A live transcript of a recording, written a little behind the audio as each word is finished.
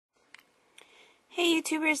Hey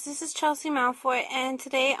YouTubers, this is Chelsea Malfoy, and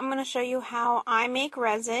today I'm going to show you how I make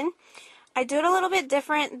resin. I do it a little bit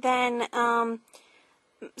different than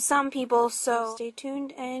some people, so stay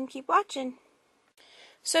tuned and keep watching.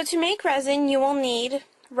 So to make resin, you will need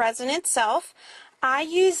resin itself. I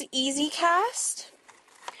use Easy Cast,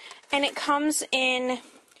 and it comes in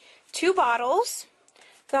 2 bottles,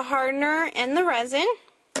 the hardener and the resin.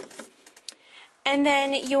 And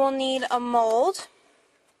then you will need a mold.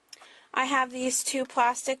 I have these 2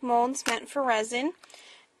 plastic molds meant for resin,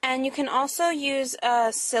 and you can also use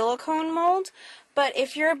a silicone mold, but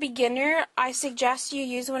if you're a beginner, I suggest you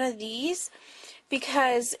use one of these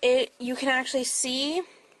because you can actually see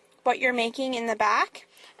what you're making in the back.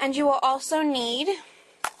 And you will also need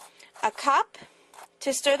a cup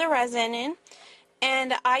to stir the resin in,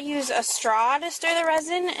 and I use a straw to stir the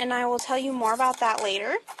resin, and I will tell you more about that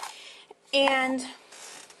later. And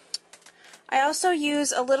I also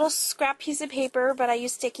use a little scrap piece of paper, but I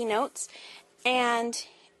use sticky notes, and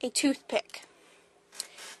a toothpick.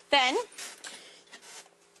 Then,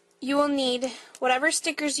 you will need whatever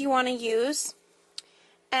stickers you want to use,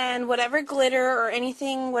 and whatever glitter or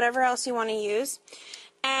anything, whatever else you want to use.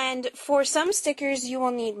 And for some stickers, you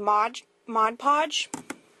will need Mod Podge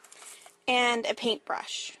and a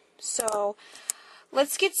paintbrush. So,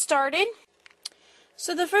 let's get started.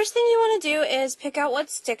 So the first thing you want to do is pick out what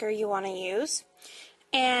sticker you want to use.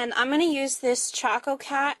 And I'm going to use this Choco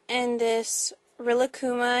Cat and this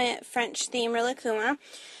Rilakkuma, French theme Rilakkuma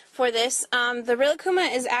for this. The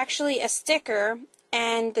Rilakkuma is actually a sticker,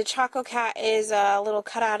 and the Choco Cat is a little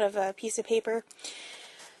cutout of a piece of paper.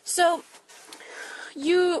 So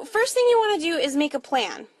first thing you want to do is make a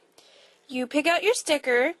plan. You pick out your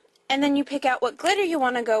sticker, and then you pick out what glitter you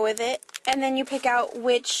want to go with it, and then you pick out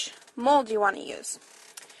which mold you want to use.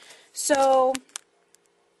 So,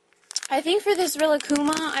 I think for this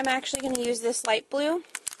Rilakkuma, I'm actually going to use this light blue.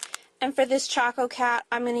 And for this Choco Cat,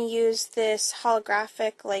 I'm going to use this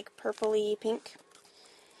holographic, like, purpley pink.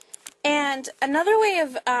 And another way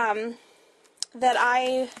of, that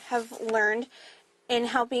I have learned in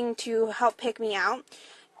helping to help pick me out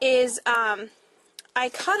is, I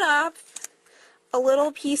cut up a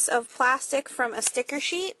little piece of plastic from a sticker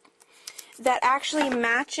sheet that actually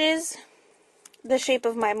matches the shape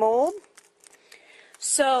of my mold.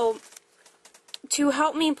 So to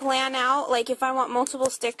help me plan out, like if I want multiple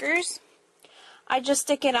stickers, I just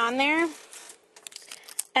stick it on there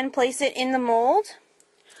and place it in the mold.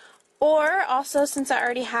 Or also, since I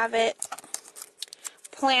already have it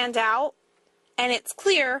planned out and it's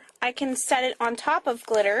clear, I can set it on top of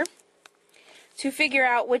glitter to figure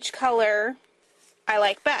out which color I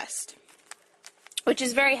like best, which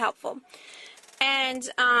is very helpful. And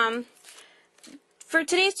for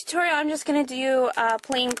today's tutorial, I'm just going to do a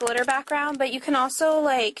plain glitter background, but you can also,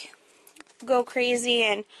 like, go crazy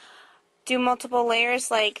and do multiple layers.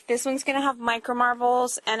 Like, this one's going to have micro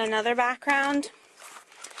marbles and another background.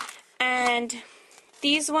 And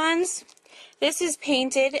these ones, this is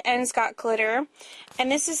painted and it's got glitter. And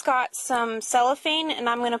this has got some cellophane, and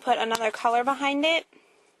I'm going to put another color behind it.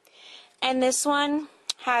 And this one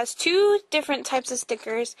has 2 different types of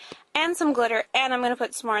stickers and some glitter, and I'm going to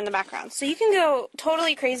put some more in the background. So you can go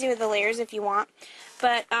totally crazy with the layers if you want,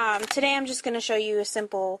 but today I'm just going to show you a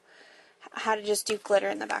simple how to just do glitter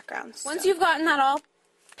in the background. Once you've gotten that all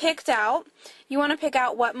picked out, you want to pick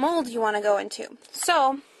out what mold you want to go into.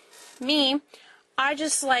 So, I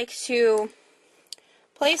just like to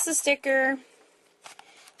place the sticker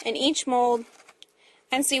in each mold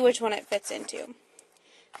and see which one it fits into.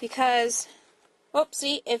 Because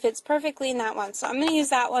see, it fits perfectly in that one. So I'm going to use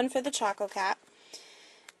that one for the Choco Cat.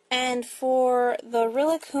 And for the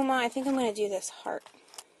Rilakkuma, I think I'm going to do this heart.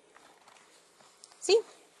 See?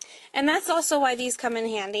 And that's also why these come in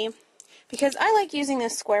handy. Because I like using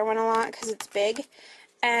this square one a lot because it's big.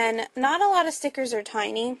 And not a lot of stickers are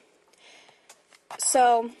tiny.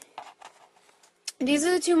 So, these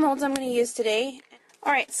are the 2 molds I'm going to use today.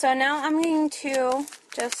 Alright, so now I'm going to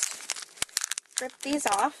just rip these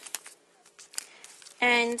off.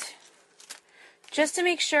 And just to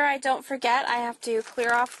make sure I don't forget, I have to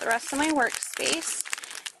clear off the rest of my workspace.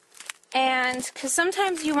 And because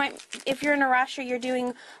sometimes you might, if you're in a rush or you're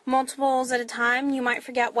doing multiples at a time, you might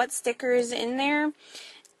forget what sticker is in there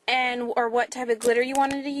and or what type of glitter you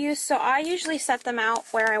wanted to use. So I usually set them out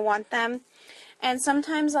where I want them. And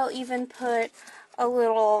sometimes I'll even put a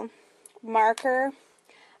little marker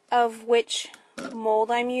of which mold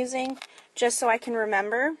I'm using, just so I can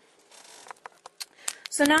remember.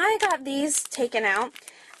 So now I got these taken out,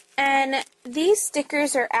 and these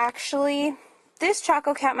stickers are actually, this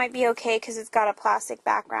Choco Cat might be okay because it's got a plastic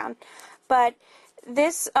background, but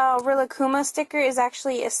This Rilakkuma sticker is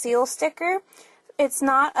actually a seal sticker. It's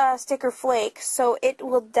not a sticker flake, so it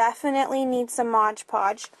will definitely need some Mod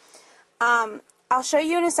Podge. I'll show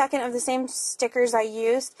you in a second of the same stickers I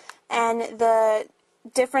used and the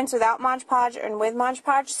difference without Mod Podge and with Mod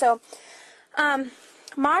Podge. So,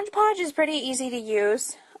 Mod Podge is pretty easy to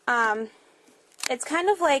use. It's kind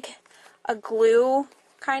of like a glue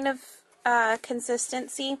kind of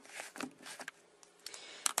consistency.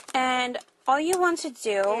 And all you want to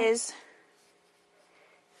do is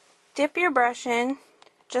dip your brush in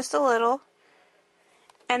just a little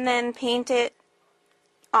and then paint it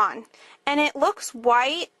on. And it looks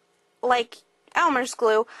white like Elmer's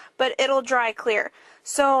glue, but it'll dry clear.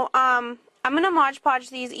 So I'm going to Mod Podge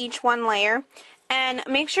these each one layer, and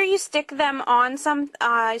make sure you stick them on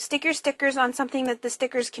stick your stickers on something that the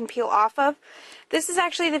stickers can peel off of. This is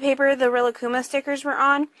actually the paper the Rilakkuma stickers were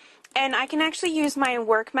on, and I can actually use my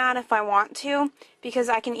work mat if I want to, because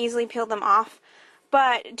I can easily peel them off.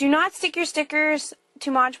 But do not stick your stickers to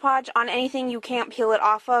Mod Podge on anything you can't peel it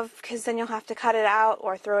off of, because then you'll have to cut it out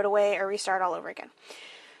or throw it away or restart all over again.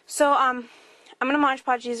 So I'm going to Mod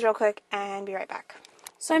Podge these real quick and be right back.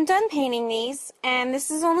 So I'm done painting these, and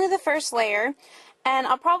this is only the first layer, and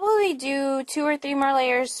I'll probably do 2 or 3 more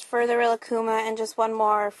layers for the Rilakkuma and just 1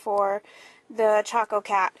 more for the Choco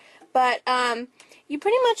Cat. But you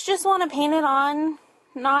pretty much just want to paint it on,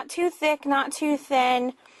 not too thick, not too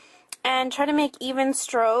thin, and try to make even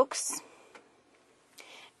strokes.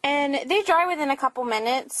 And they dry within a couple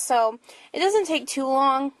minutes, so it doesn't take too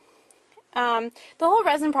long. The whole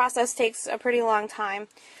resin process takes a pretty long time.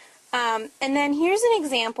 And then here's an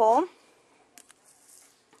example.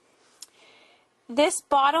 This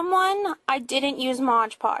bottom one, I didn't use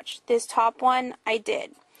Mod Podge. This top one, I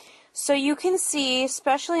did. So you can see,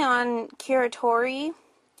 especially on Kuratori,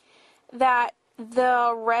 that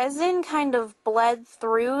the resin kind of bled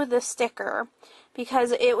through the sticker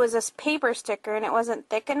because it was a paper sticker and it wasn't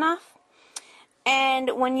thick enough.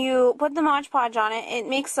 And when you put the Mod Podge on it, it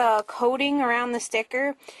makes a coating around the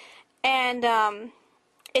sticker, and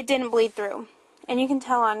it didn't bleed through. And you can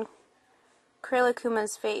tell on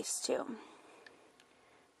Rilakuma's face too.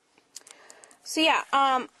 So yeah,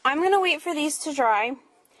 I'm going to wait for these to dry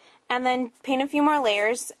and then paint a few more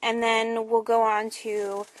layers, and then we'll go on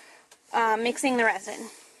to mixing the resin.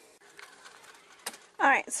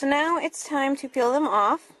 Alright, so now it's time to peel them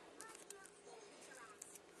off.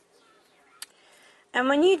 And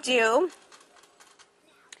when you do,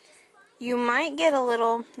 you might get a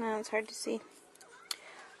little, no, it's hard to see,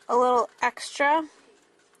 a little extra.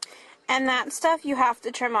 And that stuff you have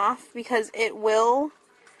to trim off because it will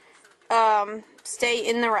stay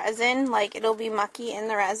in the resin, like it'll be mucky in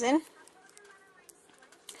the resin.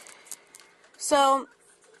 So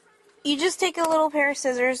you just take a little pair of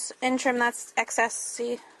scissors and trim that excess.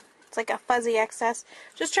 See, it's like a fuzzy excess.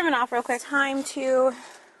 Just trim it off real quick. Time to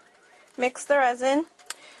mix the resin.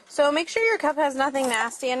 So make sure your cup has nothing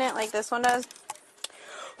nasty in it like this one does.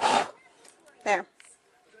 There.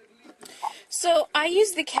 So I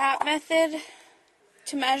use the cap method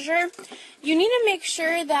to measure. You need to make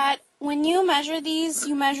sure that when you measure these,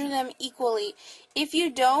 you measure them equally. If you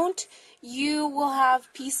don't, you will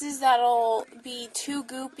have pieces that'll be too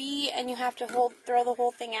goopy and you have to throw the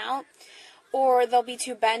whole thing out, or they'll be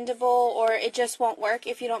too bendable, or it just won't work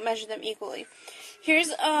if you don't measure them equally. Here's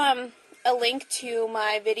a link to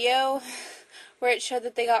my video where it showed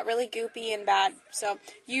that they got really goopy and bad. So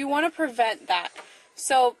you want to prevent that.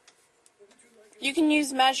 So you can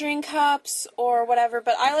use measuring cups or whatever,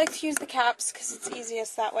 but I like to use the caps because it's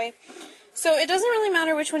easiest that way. So it doesn't really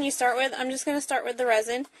matter which one you start with. I'm just going to start with the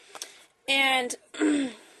resin. And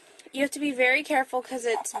you have to be very careful because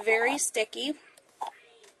it's very sticky.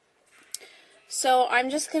 So I'm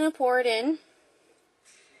just going to pour it in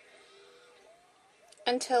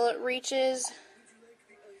until it reaches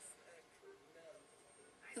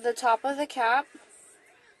the top of the cap,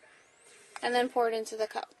 and then pour it into the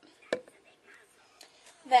cup.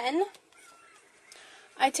 Then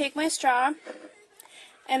I take my straw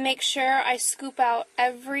and make sure I scoop out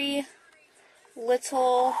every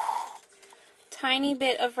little tiny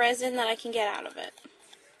bit of resin that I can get out of it.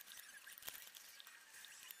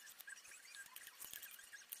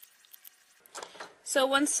 So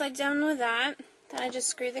once I'm done with that, then I just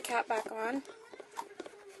screw the cap back on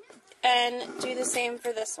and do the same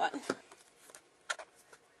for this one.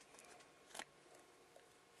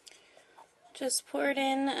 Just pour it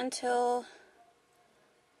in until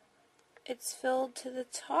it's filled to the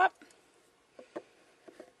top,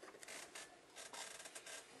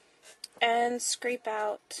 and scrape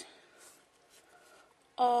out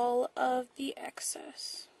all of the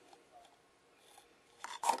excess.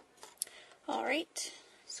 Alright,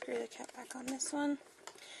 screw the cap back on this one.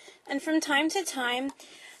 And from time to time,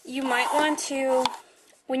 you might want to,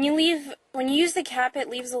 when you use the cap, it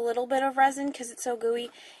leaves a little bit of resin because it's so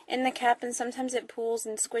gooey in the cap, and sometimes it pools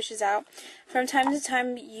and squishes out. From time to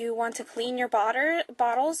time, you want to clean your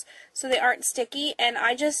bottles so they aren't sticky, and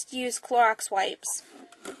I just use Clorox wipes.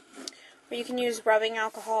 Or you can use rubbing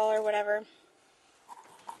alcohol or whatever.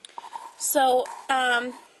 So,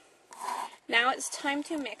 now it's time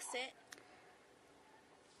to mix it.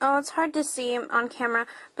 Oh, it's hard to see on camera,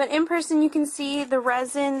 but in person you can see the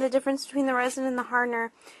resin, the difference between the resin and the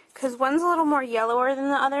hardener, because one's a little more yellower than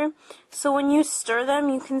the other. So when you stir them,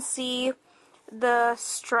 you can see the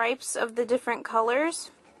stripes of the different colors.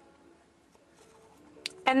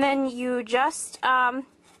 And then you just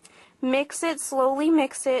slowly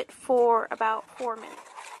mix it for about 4 minutes.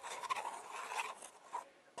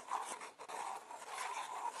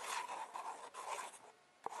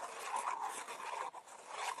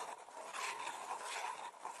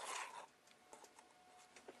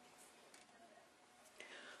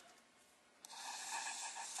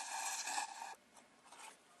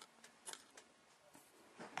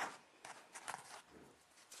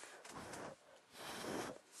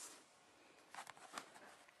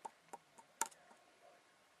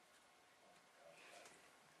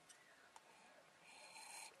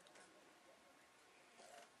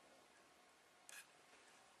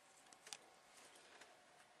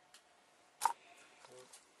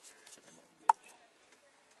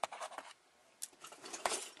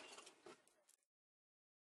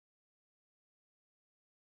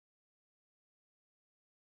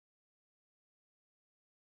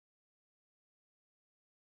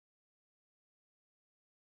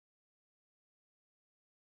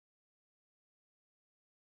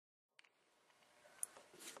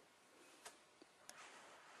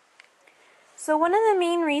 So one of the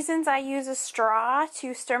main reasons I use a straw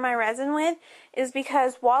to stir my resin with is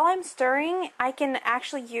because while I'm stirring, I can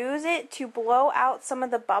actually use it to blow out some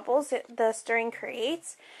of the bubbles that the stirring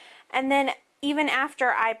creates. And then even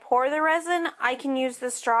after I pour the resin, I can use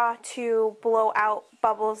the straw to blow out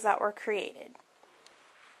bubbles that were created.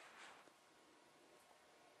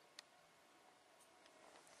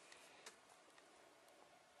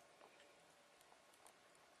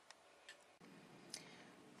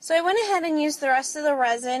 So I went ahead and used the rest of the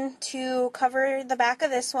resin to cover the back of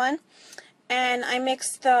this one, and I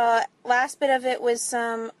mixed the last bit of it with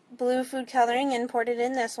some blue food coloring and poured it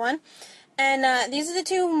in this one. And these are the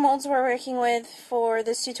two molds we're working with for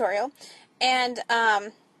this tutorial. And I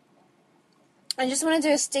just want to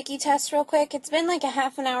do a sticky test real quick. It's been like a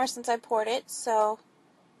half an hour since I poured it, so...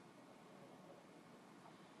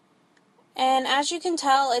 And as you can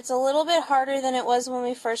tell, it's a little bit harder than it was when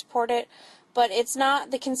we first poured it, but it's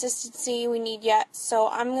not the consistency we need yet, so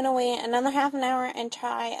I'm going to wait another half an hour and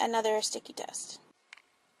try another sticky test.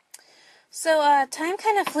 So time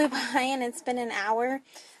kind of flew by, and it's been an hour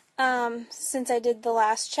since I did the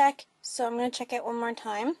last check, so I'm going to check it one more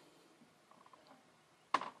time.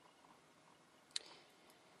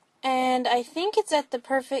 And I think it's at the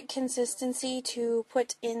perfect consistency to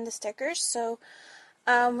put in the stickers, so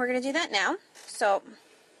we're going to do that now. So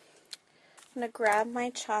I'm going to grab my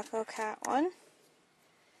Choco Cat one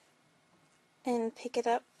and pick it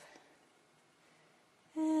up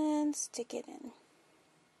and stick it in.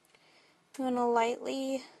 I'm going to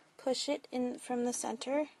lightly push it in from the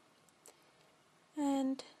center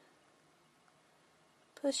and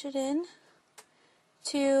push it in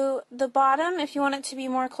to the bottom if you want it to be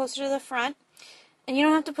more closer to the front. And you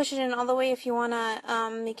don't have to push it in all the way if you want to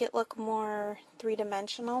make it look more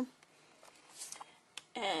three-dimensional.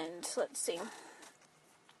 And let's see.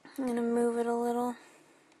 I'm going to move it a little.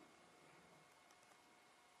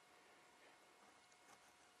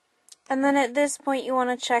 And then at this point you want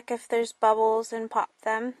to check if there's bubbles and pop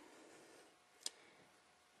them.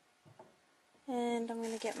 And I'm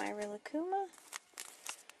going to get my Rilakkuma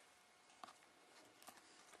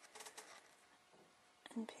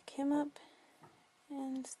and pick him up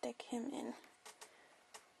and stick him in.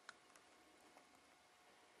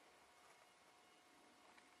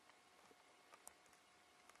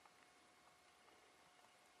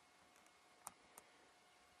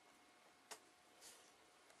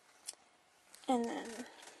 And then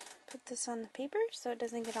put this on the paper so it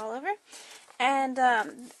doesn't get all over. And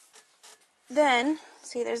then,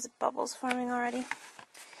 see, there's bubbles forming already.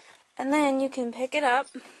 And then you can pick it up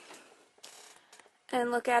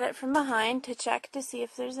and look at it from behind to check to see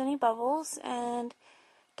if there's any bubbles. And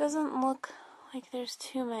it doesn't look like there's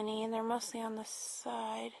too many, and they're mostly on the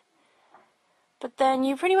side. But then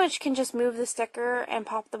you pretty much can just move the sticker and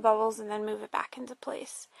pop the bubbles and then move it back into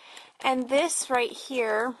place. And this right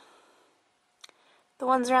here, the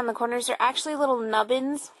ones around the corners, are actually little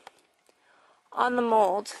nubbins on the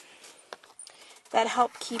mold that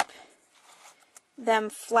help keep them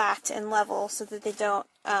flat and level so that they don't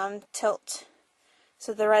tilt,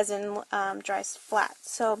 so the resin dries flat.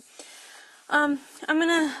 So I'm going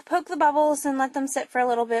to poke the bubbles and let them sit for a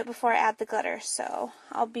little bit before I add the glitter, so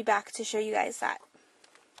I'll be back to show you guys that.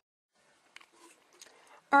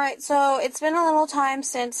 Alright, so it's been a little time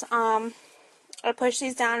since I pushed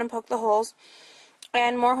these down and poked the holes,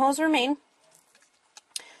 and more holes remain.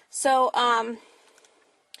 So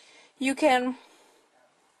you can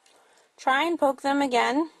try and poke them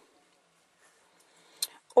again,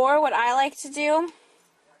 or what I like to do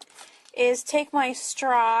is take my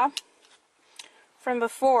straw from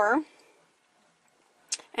before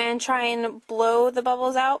and try and blow the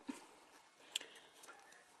bubbles out.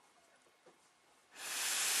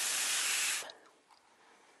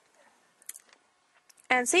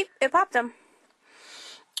 And see, it popped them.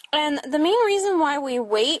 And the main reason why we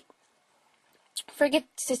wait for it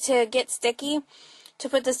to get sticky to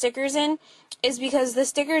put the stickers in is because the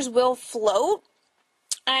stickers will float,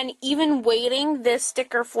 and even waiting, this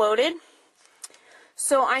sticker floated.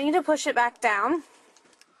 So I need to push it back down.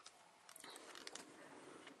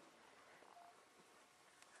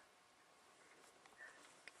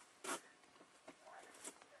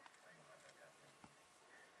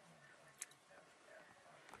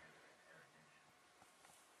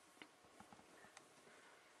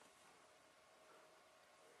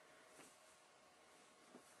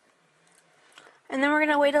 And then we're going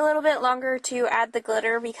to wait a little bit longer to add the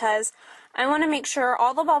glitter because I want to make sure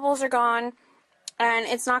all the bubbles are gone and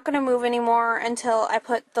it's not going to move anymore until I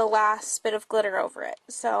put the last bit of glitter over it.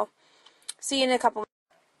 So, see you in a couple.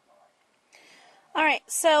 Alright,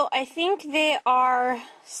 so I think they are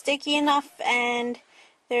sticky enough and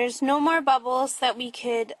there's no more bubbles that we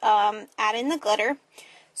could add in the glitter.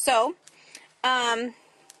 So,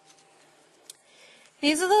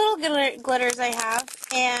 these are the little glitters I have,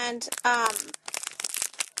 and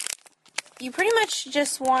you pretty much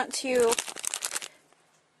just want to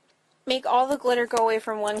make all the glitter go away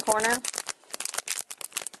from one corner,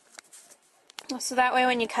 so that way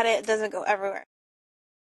when you cut it, it doesn't go everywhere.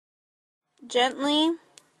 Gently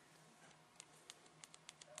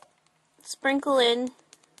sprinkle in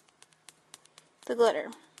the glitter.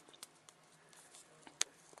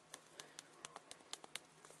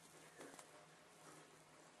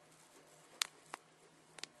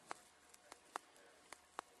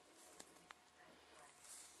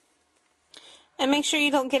 And make sure you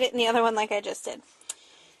don't get it in the other one like I just did.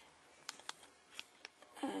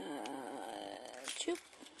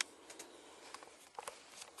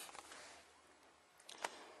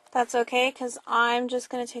 That's okay, because I'm just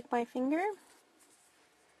going to take my finger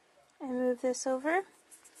and move this over.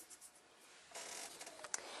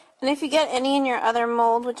 And if you get any in your other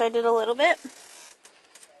mold, which I did a little bit,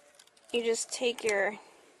 you just take your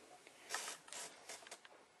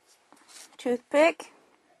toothpick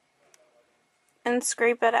and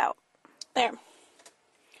scrape it out. There.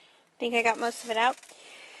 I think I got most of it out.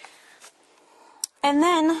 And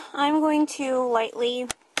then I'm going to lightly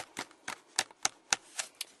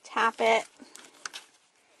tap it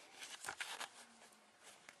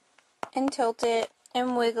and tilt it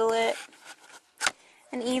and wiggle it,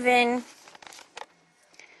 and even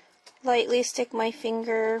lightly stick my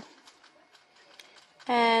finger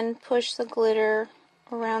and push the glitter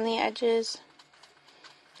around the edges.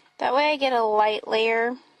 That way I get a light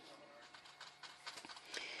layer,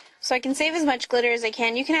 so I can save as much glitter as I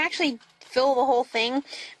can. You can actually fill the whole thing,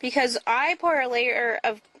 because I pour a layer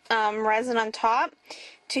of resin on top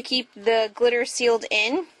to keep the glitter sealed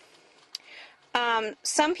in.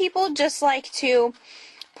 Some people just like to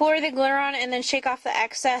pour the glitter on and then shake off the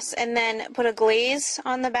excess and then put a glaze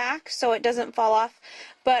on the back so it doesn't fall off.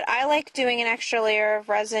 But I like doing an extra layer of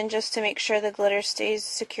resin just to make sure the glitter stays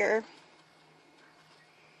secure.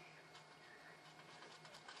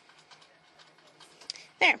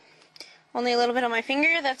 There. Only a little bit on my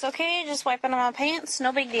finger, that's okay. Just wipe it on my pants,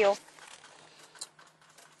 no big deal.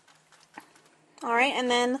 Alright, and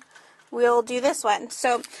then we'll do this one.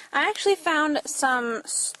 So I actually found some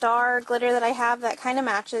star glitter that I have that kind of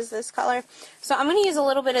matches this color. So I'm going to use a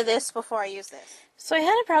little bit of this before I use this. So I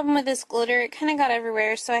had a problem with this glitter. It kind of got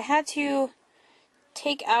everywhere, so I had to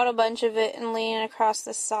take out a bunch of it and lay it across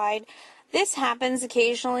the side. This happens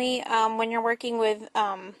occasionally when you're working with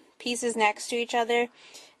pieces next to each other.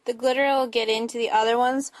 the glitter will get into the other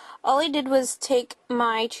ones. All I did was take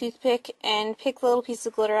my toothpick and pick the little piece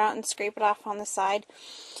of glitter out and scrape it off on the side.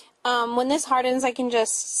 When this hardens, I can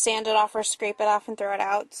just sand it off or scrape it off and throw it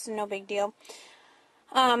out. It's no big deal.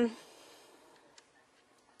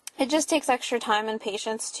 It just takes extra time and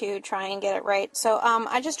patience to try and get it right. So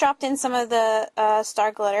I just dropped in some of the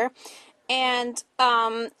star glitter. And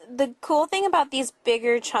the cool thing about these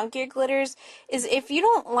bigger, chunkier glitters is if you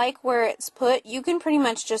don't like where it's put, you can pretty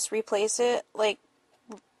much just replace it, like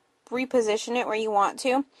reposition it where you want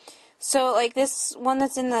to. So like this one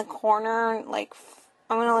that's in the corner, like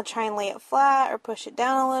I'm going to try and lay it flat or push it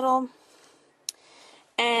down a little.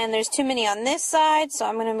 And there's too many on this side, so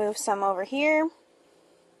I'm going to move some over here.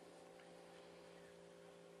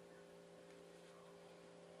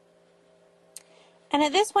 And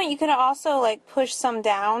at this point you could also like push some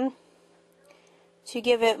down to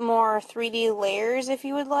give it more 3D layers if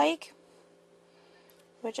you would like,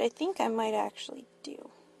 which I think I might actually do.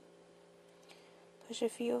 Push a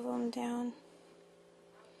few of them down.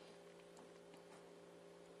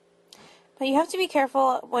 But you have to be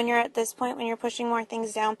careful when you're at this point, when you're pushing more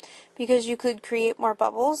things down, because you could create more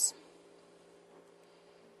bubbles.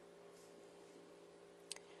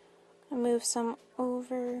 I'll move some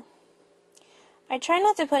over. I try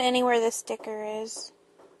not to put anywhere the sticker is.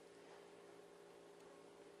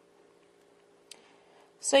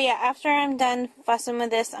 So yeah, after I'm done fussing with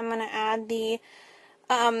this, I'm going to add the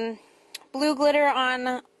blue glitter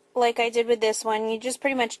on like I did with this one. You just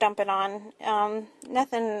pretty much dump it on.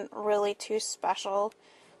 Nothing really too special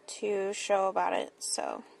to show about it.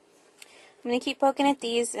 So I'm going to keep poking at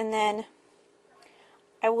these, and then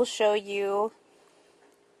I will show you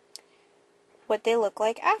what they look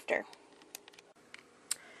like after.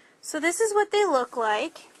 So this is what they look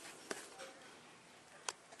like.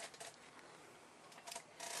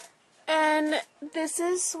 And this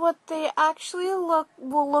is what they actually will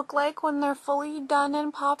look like when they're fully done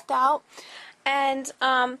and popped out. And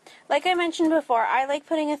like I mentioned before, I like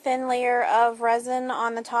putting a thin layer of resin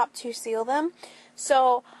on the top to seal them.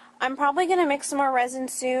 So I'm probably going to mix some more resin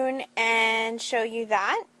soon and show you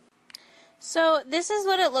that. So this is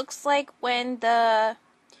what it looks like when the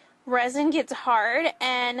resin gets hard,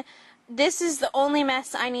 and this is the only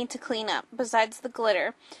mess I need to clean up besides the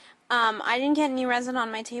glitter. I didn't get any resin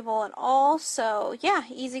on my table at all, so yeah,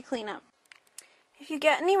 easy cleanup. If you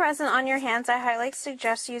get any resin on your hands, I highly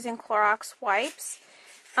suggest using Clorox wipes.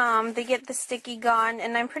 They get the sticky gone,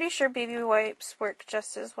 and I'm pretty sure baby wipes work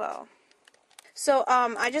just as well. So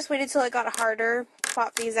I just waited till it got harder to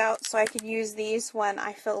pop these out so I could use these when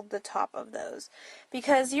I filled the top of those.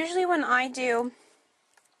 Because usually when I do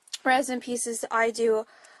resin pieces, I do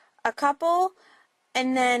a couple,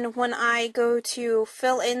 and then when I go to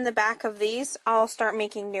fill in the back of these, I'll start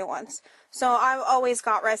making new ones. So I've always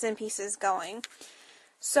got resin pieces going.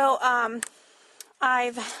 So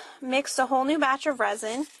I've mixed a whole new batch of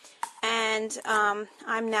resin, and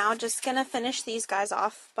I'm now just going to finish these guys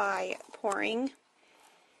off by pouring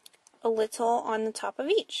a little on the top of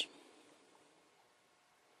each.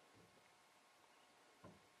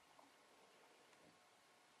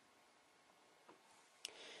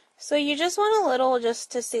 So you just want a little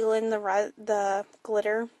just to seal in the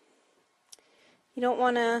glitter. You don't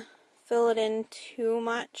want to fill it in too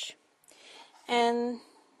much. And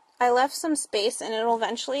I left some space, and it'll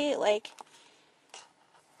eventually like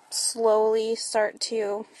slowly start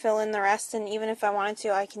to fill in the rest, and even if I wanted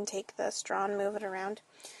to, I can take the straw and move it around.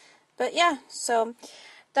 But yeah, so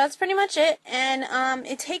that's pretty much it. And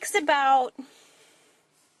it takes about,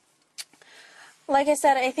 like I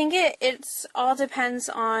said, I think it's all depends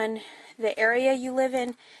on the area you live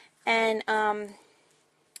in, and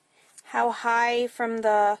how high from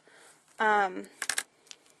the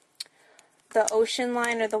ocean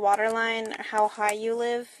line or the water line, or how high you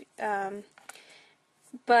live.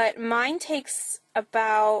 But mine takes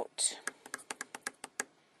about,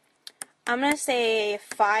 I'm going to say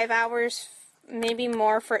 5 hours, maybe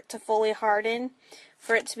more, for it to fully harden,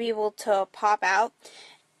 for it to be able to pop out.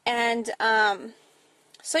 And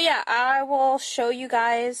so yeah, I will show you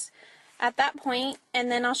guys at that point,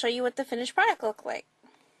 and then I'll show you what the finished product looked like.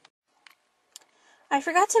 I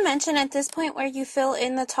forgot to mention, at this point where you fill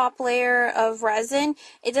in the top layer of resin,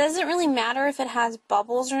 it doesn't really matter if it has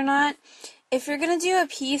bubbles or not. If you're going to do a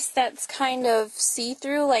piece that's kind of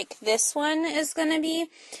see-through like this one is going to be,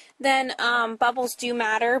 then bubbles do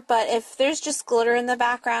matter. But if there's just glitter in the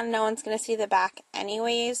background, no one's going to see the back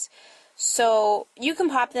anyways. So you can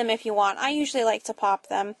pop them if you want. I usually like to pop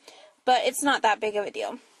them, but it's not that big of a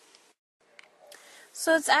deal.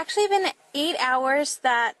 So it's actually been 8 hours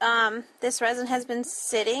that this resin has been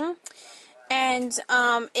sitting, and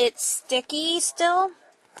it's sticky still.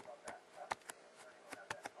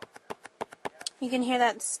 You can hear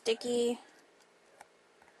that sticky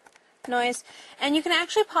noise. And you can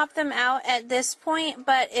actually pop them out at this point,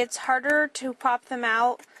 but it's harder to pop them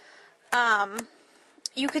out.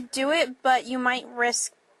 You could do it, but you might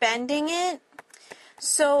risk bending it.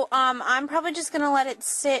 So I'm probably just going to let it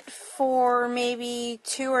sit for maybe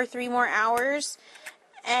 2 or 3 more hours.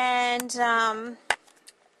 And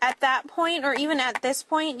at that point, or even at this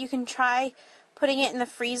point, you can try putting it in the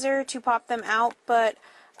freezer to pop them out, but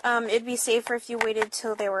it'd be safer if you waited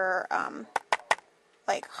till they were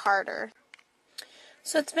like harder.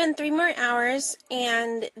 So it's been 3 more hours,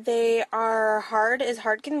 and they are hard as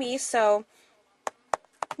hard can be, so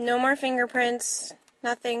no more fingerprints,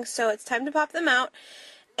 nothing, so it's time to pop them out.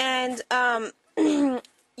 And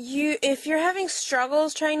if you're having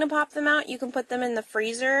struggles trying to pop them out, you can put them in the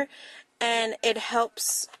freezer, and it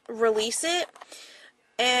helps release it.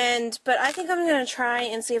 But I think I'm going to try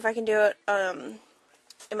and see if I can do it.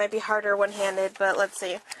 It might be harder one-handed, but let's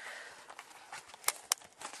see.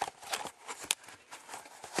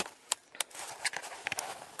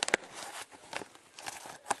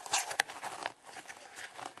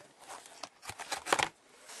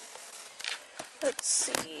 Let's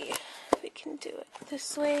see if we can do it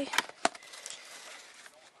this way.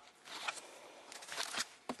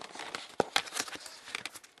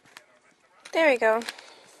 There we go.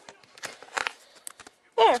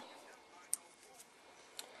 There.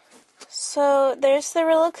 So there's the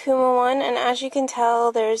Rilakkuma one, and as you can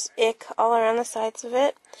tell, there's ick all around the sides of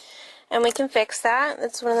it. And we can fix that.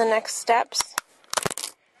 That's one of the next steps.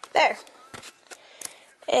 There.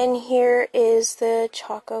 And here is the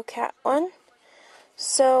Choco Cat one.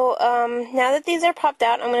 So now that these are popped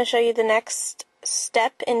out, I'm going to show you the next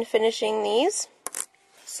step in finishing these.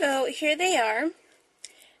 So here they are.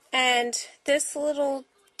 And this little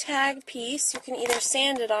tag piece, you can either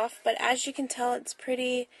sand it off, but as you can tell, it's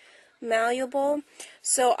pretty malleable.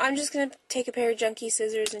 So I'm just going to take a pair of junky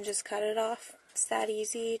scissors and just cut it off. It's that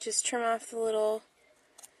easy. Just trim off the little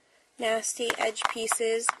nasty edge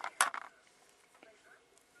pieces.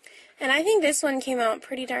 And I think this one came out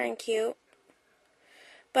pretty darn cute.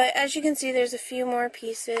 But as you can see, there's a few more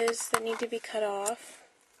pieces that need to be cut off.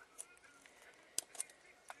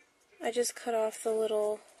 I just cut off the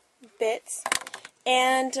little bits.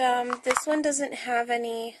 And this one doesn't have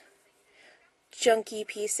any junky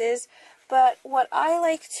pieces. But what I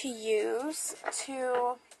like to use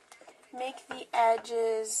to make the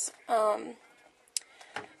edges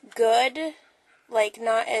good, like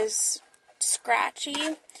not as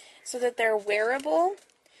scratchy, so that they're wearable,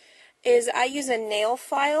 is I use a nail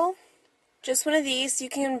file. Just one of these. You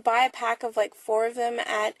can buy a pack of like 4 of them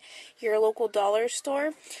at your local dollar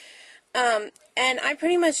store. And I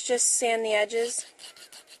pretty much just sand the edges.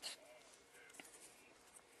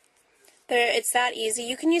 It's that easy.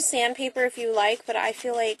 You can use sandpaper if you like, but I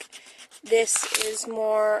feel like this is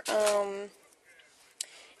more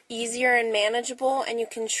easier and manageable, and you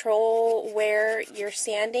control where you're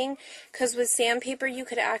sanding. Because with sandpaper, you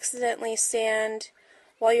could accidentally sand,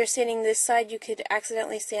 while you're sanding this side, you could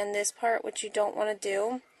accidentally sand this part, which you don't want to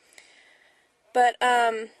do. But,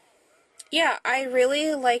 yeah, I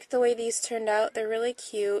really like the way these turned out. They're really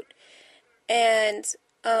cute. And,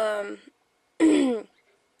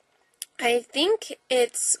 I think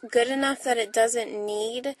it's good enough that it doesn't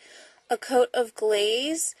need a coat of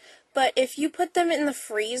glaze, but if you put them in the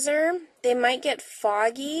freezer, they might get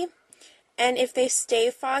foggy, and if they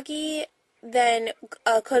stay foggy, then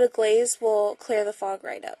a coat of glaze will clear the fog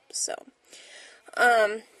right up. So,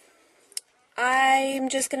 I'm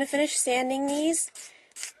just going to finish sanding these,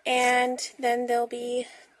 and then they'll be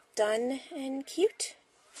done and cute.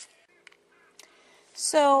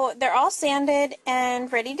 So they're all sanded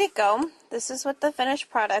and ready to go. This is what the finished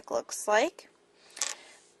product looks like.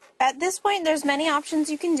 At this point, there's many options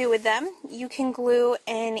you can do with them. You can glue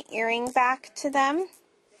an earring back to them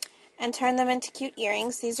and turn them into cute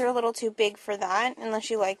earrings. These are a little too big for that, unless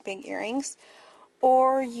you like big earrings.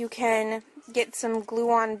 Or you can get some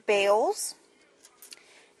glue-on bails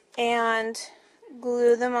and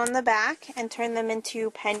glue them on the back and turn them into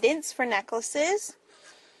pendants for necklaces.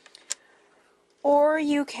 Or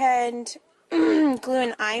you can glue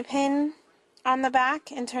an eye pin on the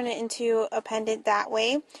back and turn it into a pendant that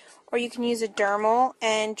way. Or you can use a dermal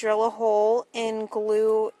and drill a hole and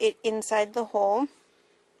glue it inside the hole.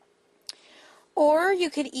 Or you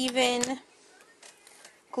could even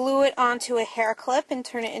glue it onto a hair clip and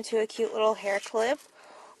turn it into a cute little hair clip.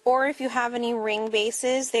 Or if you have any ring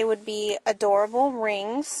bases, they would be adorable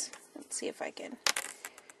rings. Let's see if I can.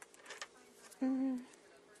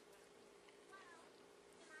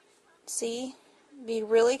 See? Be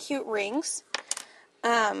really cute rings.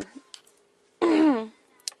 Or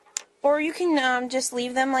you can just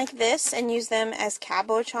leave them like this and use them as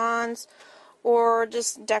cabochons, or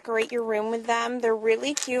just decorate your room with them. They're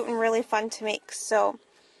really cute and really fun to make. So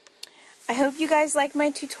I hope you guys like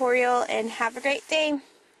my tutorial and have a great day.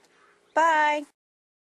 Bye!